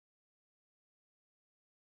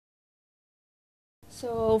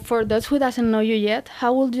So, for those who doesn't know you yet,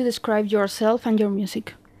 how would you describe yourself and your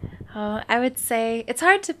music? I would say it's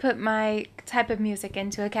hard to put my type of music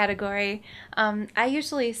into a category. I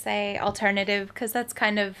usually say alternative because that's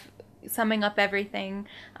kind of summing up everything.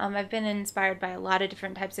 I've been inspired by a lot of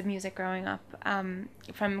different types of music growing up,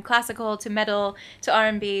 from classical to metal to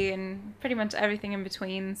R&B and pretty much everything in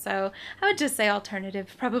between. So I would just say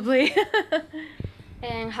alternative, probably.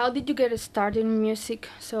 And how did you get started in music?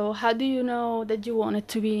 So, how do you know that you wanted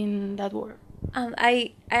to be in that world?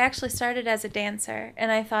 I actually started as a dancer,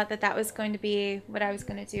 and I thought that that was going to be what I was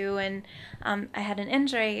going to do. And I had an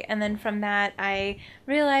injury, and then from that, I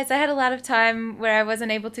realized I had a lot of time where I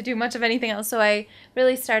wasn't able to do much of anything else. So I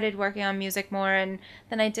really started working on music more, and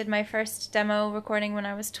then I did my first demo recording when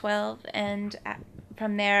I was 12, and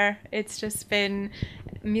from there, it's just been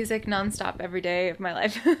music nonstop every day of my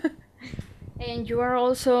life. And you are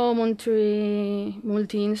also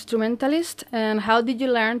multi-instrumentalist. And how did you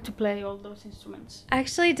learn to play all those instruments? I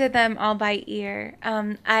actually did them all by ear.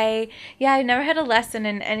 I never had a lesson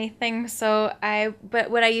in anything,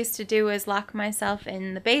 but what I used to do was lock myself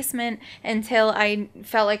in the basement until I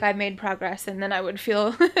felt like I made progress, and then I would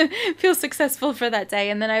feel feel successful for that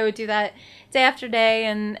day, and then I would do that day after day,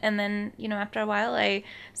 and then, after a while I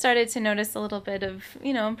started to notice a little bit of,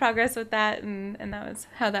 progress with that, and that was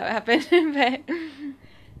how that happened. But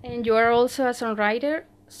And you are also a songwriter.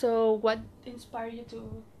 So, what inspired you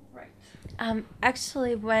to write?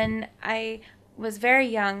 Actually, when I was very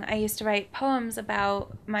young, I used to write poems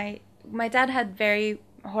about my dad had very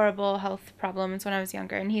horrible health problems when I was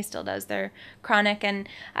younger, and he still does. They're chronic, and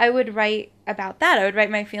I would write about that. I would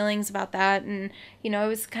write my feelings about that, and it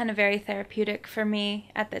was kind of very therapeutic for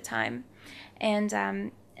me at the time. And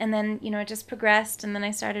then it just progressed, and then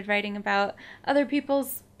I started writing about other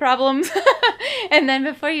people's problems. And then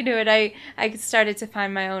before you knew it, I started to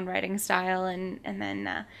find my own writing style, and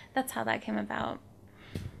then that's how that came about.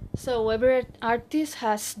 So, every artist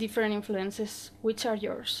has different influences. Which are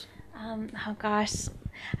yours? Oh gosh.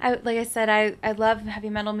 Like I said, I love heavy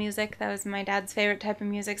metal music. That was my dad's favorite type of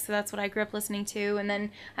music, so that's what I grew up listening to. And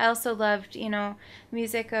then I also loved,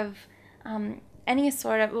 music of any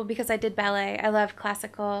sort of, well, because I did ballet, I love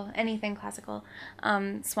classical, anything classical.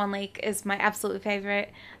 Swan Lake is my absolute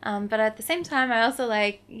favorite. But at the same time, I also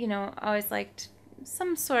always liked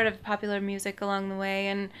some sort of popular music along the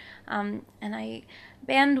way.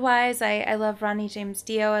 Band-wise, I love Ronnie James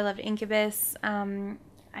Dio. I loved Incubus.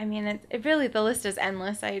 It really, the list is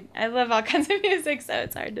endless. I love all kinds of music, so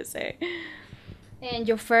it's hard to say. And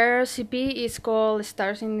your first EP is called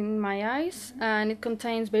Stars in My Eyes, and it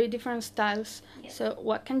contains very different styles. Yeah. So,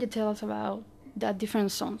 what can you tell us about that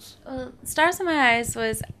different songs? Well, Stars in My Eyes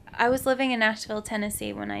I was living in Nashville,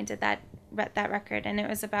 Tennessee when I did that record, and it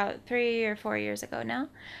was about 3 or 4 years ago now.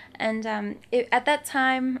 And at that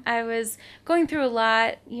time, I was going through a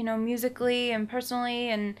lot, musically and personally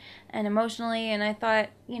and emotionally, and I thought,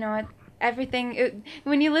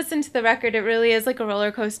 when you listen to the record, it really is like a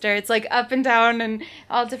roller coaster. It's like up and down and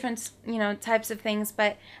all different, types of things.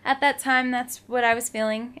 But at that time, that's what I was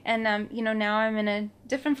feeling. And, now I'm in a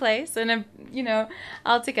different place and,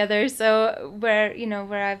 altogether. So where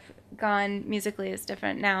I've gone musically is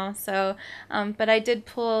different now. So, but I did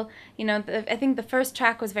pull, I think the first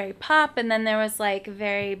track was very pop, and then there was like a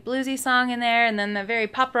very bluesy song in there, and then the very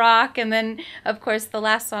pop rock, and then of course the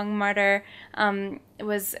last song, Martyr,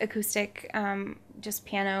 was acoustic, just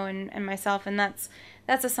piano and myself, and that's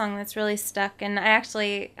a song that's really stuck, and I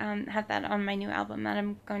actually have that on my new album that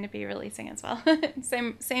I'm going to be releasing as well.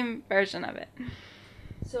 same version of it.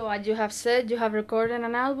 So, as you have said, you have recorded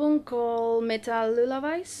an album called Metal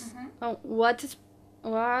Lullabies. Mm-hmm.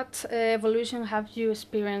 What evolution have you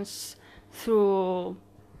experienced through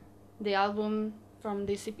the album from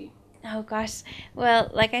this EP? Oh gosh,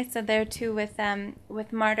 well, like I said there too with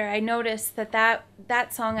Martyr, I noticed that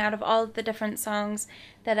song, out of all of the different songs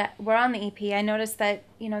that were on the EP, I noticed that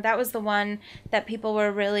that was the one that people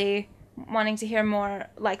were really wanting to hear more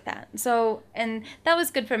like that. So, and that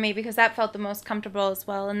was good for me because that felt the most comfortable as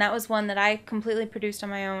well, and that was one that I completely produced on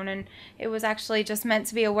my own, and it was actually just meant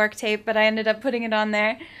to be a work tape, but I ended up putting it on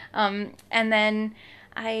there. And then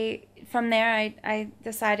from there I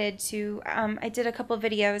decided to, I did a couple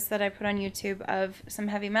videos that I put on YouTube of some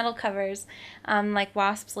heavy metal covers, like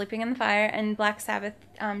Wasp, Sleeping in the Fire, and Black Sabbath,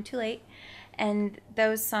 Too Late. And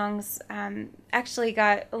those songs actually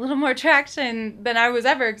got a little more traction than I was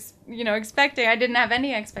ever, expecting. I didn't have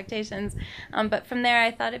any expectations. But from there,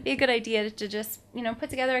 I thought it'd be a good idea to just, put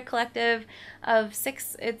together a collective of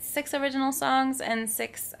six original songs and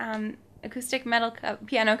 6 acoustic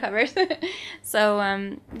piano covers. So,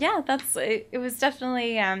 yeah, it was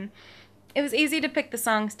definitely it was easy to pick the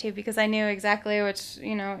songs too because I knew exactly which,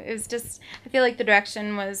 it was just, I feel like the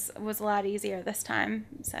direction was a lot easier this time.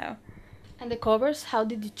 So. And the covers, how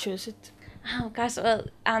did you choose it? Oh gosh, well,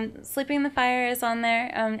 Sleeping in the Fire is on there,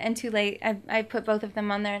 and Too Late. I put both of them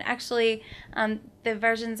on there, and actually, the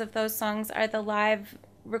versions of those songs are the live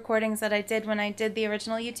recordings that I did when I did the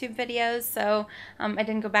original YouTube videos. So I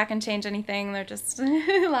didn't go back and change anything; they're just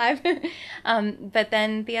live. But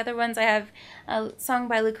then the other ones, I have a song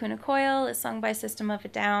by Lacuna Coil, a song by System of a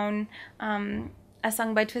Down, a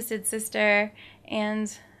song by Twisted Sister,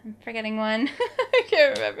 and I'm forgetting one. I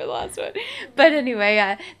can't remember the last one. But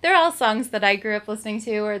anyway, they're all songs that I grew up listening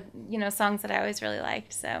to, or, songs that I always really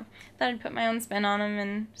liked. So thought I'd put my own spin on them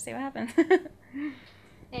and see what happens.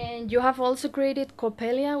 And you have also created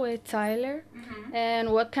Copelia with Tyler. Mm-hmm.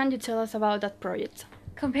 And what can you tell us about that project?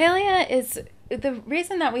 Copelia is, the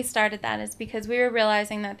reason that we started that is because we were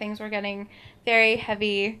realizing that things were getting very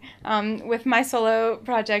heavy. With my solo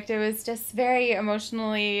project, it was just very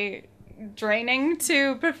emotionally draining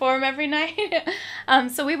to perform every night.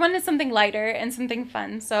 So we wanted something lighter and something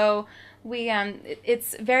fun. So we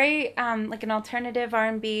it's very like an alternative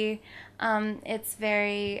R&B. It's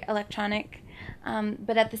very electronic,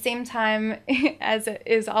 but at the same time, as it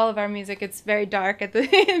is all of our music, it's very dark at the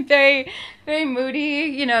very, very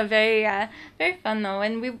moody, very very fun though.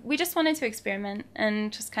 And we just wanted to experiment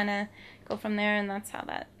and just kind of go from there, and that's how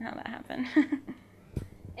that happened.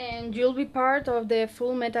 And you'll be part of the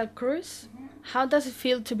Full Metal Cruise. Mm-hmm. How does it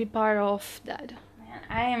feel to be part of that? Man,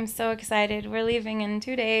 I am so excited. We're leaving in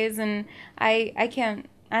 2 days, and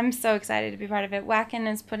I'm so excited to be part of it.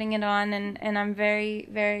 Wacken is putting it on, and I'm very,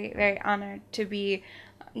 very, very honored to be,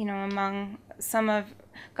 among some of,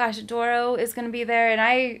 Doro is going to be there,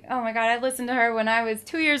 and oh my God, I listened to her when I was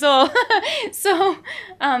 2 years old. So,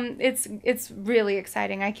 it's really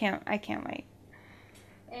exciting. I can't wait.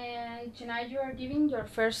 And tonight you are giving your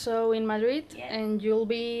first show in Madrid, yes. And you'll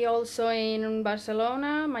be also in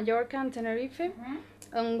Barcelona, Mallorca, and Tenerife. Mm-hmm.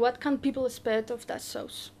 And what can people expect of that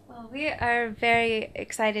shows? Well, we are very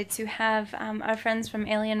excited to have our friends from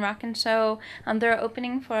Alien Rock and Show. They're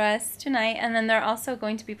opening for us tonight, and then they're also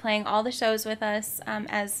going to be playing all the shows with us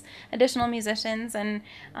as additional musicians. And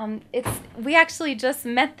we actually just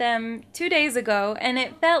met them 2 days ago, and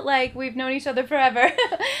it felt like we've known each other forever.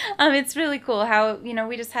 It's really cool how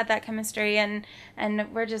we just had that chemistry, and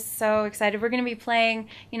we're just so excited. We're going to be playing,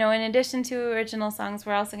 in addition to original songs,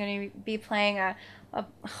 we're also going to be playing a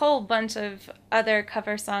whole bunch of other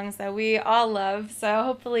cover songs that we all love. So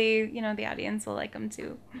hopefully, the audience will like them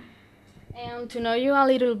too. And to know you a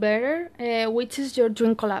little better, which is your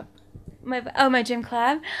dream collab? My dream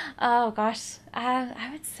collab? Oh gosh, I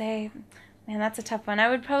would say, man, that's a tough one. I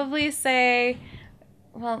would probably say,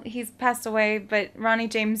 well, he's passed away, but Ronnie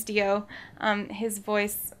James Dio, his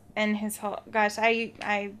voice and his whole,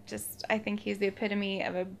 I think he's the epitome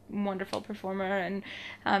of a wonderful performer, and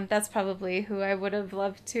that's probably who I would have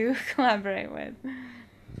loved to collaborate with.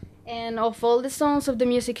 And of all the songs of the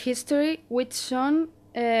music history, which song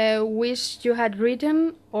wish you had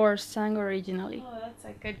written or sang originally? Oh, that's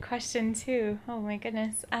a good question too. Oh my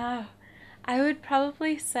goodness. I would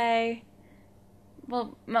probably say,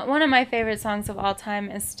 well, one of my favorite songs of all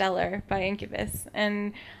time is Stellar by Incubus,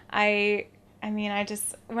 and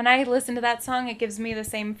when I listen to that song, it gives me the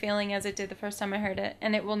same feeling as it did the first time I heard it,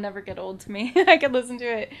 and it will never get old to me. I could listen to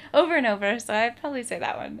it over and over, so I'd probably say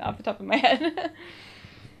that one off the top of my head.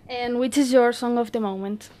 And which is your song of the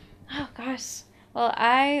moment? Oh gosh. Well,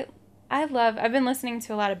 I've been listening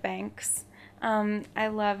to a lot of Banks. I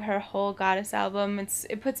love her whole Goddess album.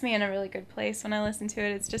 It puts me in a really good place when I listen to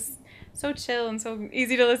it. It's just so chill and so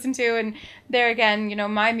easy to listen to, and there again,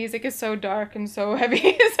 my music is so dark and so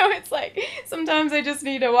heavy, so it's like sometimes I just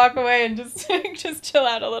need to walk away and just chill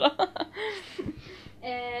out a little.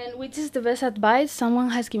 And which is the best advice someone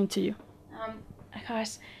has given to you?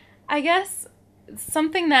 Gosh, I guess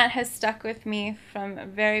something that has stuck with me from a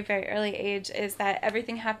very, very early age is that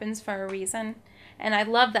everything happens for a reason. And I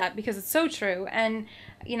love that because it's so true. And,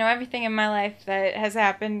 everything in my life that has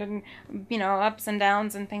happened and, ups and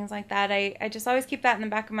downs and things like that, I just always keep that in the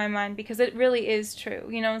back of my mind because it really is true.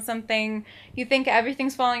 Something, you think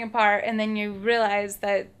everything's falling apart and then you realize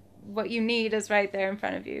that what you need is right there in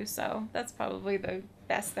front of you. So that's probably the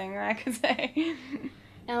best thing I could say.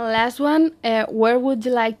 And last one, where would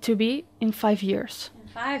you like to be in 5 years? In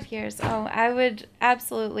 5 years. Oh, I would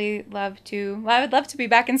absolutely love to. Well, I would love to be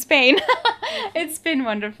back in Spain. It's been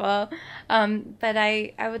wonderful. But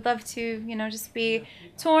I would love to, just be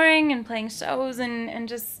touring and playing shows and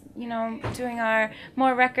just, doing our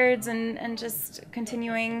more records and just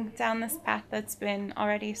continuing down this path that's been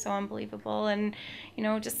already so unbelievable, and,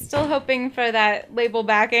 just still hoping for that label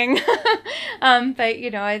backing.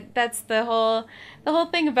 But, that's the whole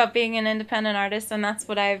thing about being an independent artist, and that's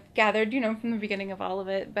what I've gathered, from the beginning of all of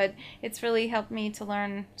it. But it's really helped me to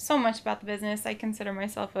learn so much about the business. I consider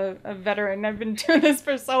myself a veteran. I've been doing this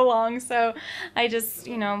for so long, so I just,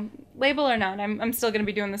 label or not, I'm still going to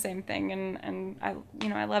be doing the same thing, and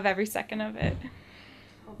I love every second of it.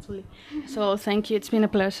 Hopefully. So thank you. It's been a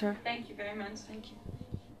pleasure. Thank you very much. Thank you.